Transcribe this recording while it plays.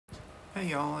Hey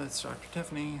y'all, it's Dr.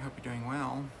 Tiffany. Hope you're doing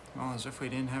well. Well, as if we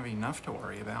didn't have enough to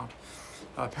worry about.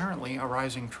 Apparently, a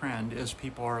rising trend is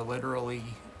people are literally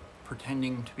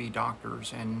pretending to be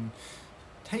doctors and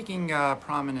taking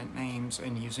prominent names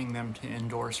and using them to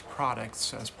endorse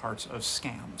products as parts of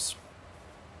scams.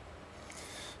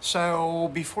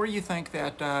 So before you think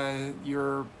that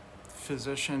your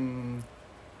physician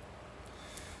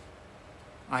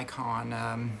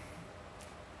icon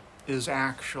is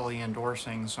actually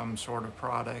endorsing some sort of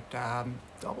product,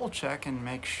 double check and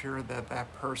make sure that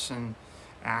that person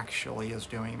actually is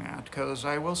doing that. Because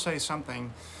I will say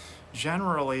something,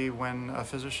 generally when a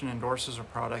physician endorses a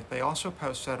product, they also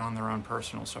post that on their own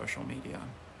personal social media.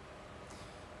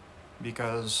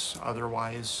 Because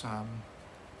otherwise,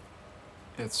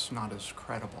 it's not as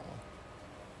credible.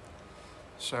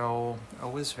 So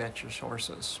always vet your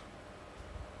sources.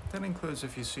 That includes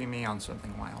if you see me on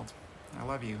something wild. I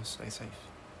love you. Stay safe.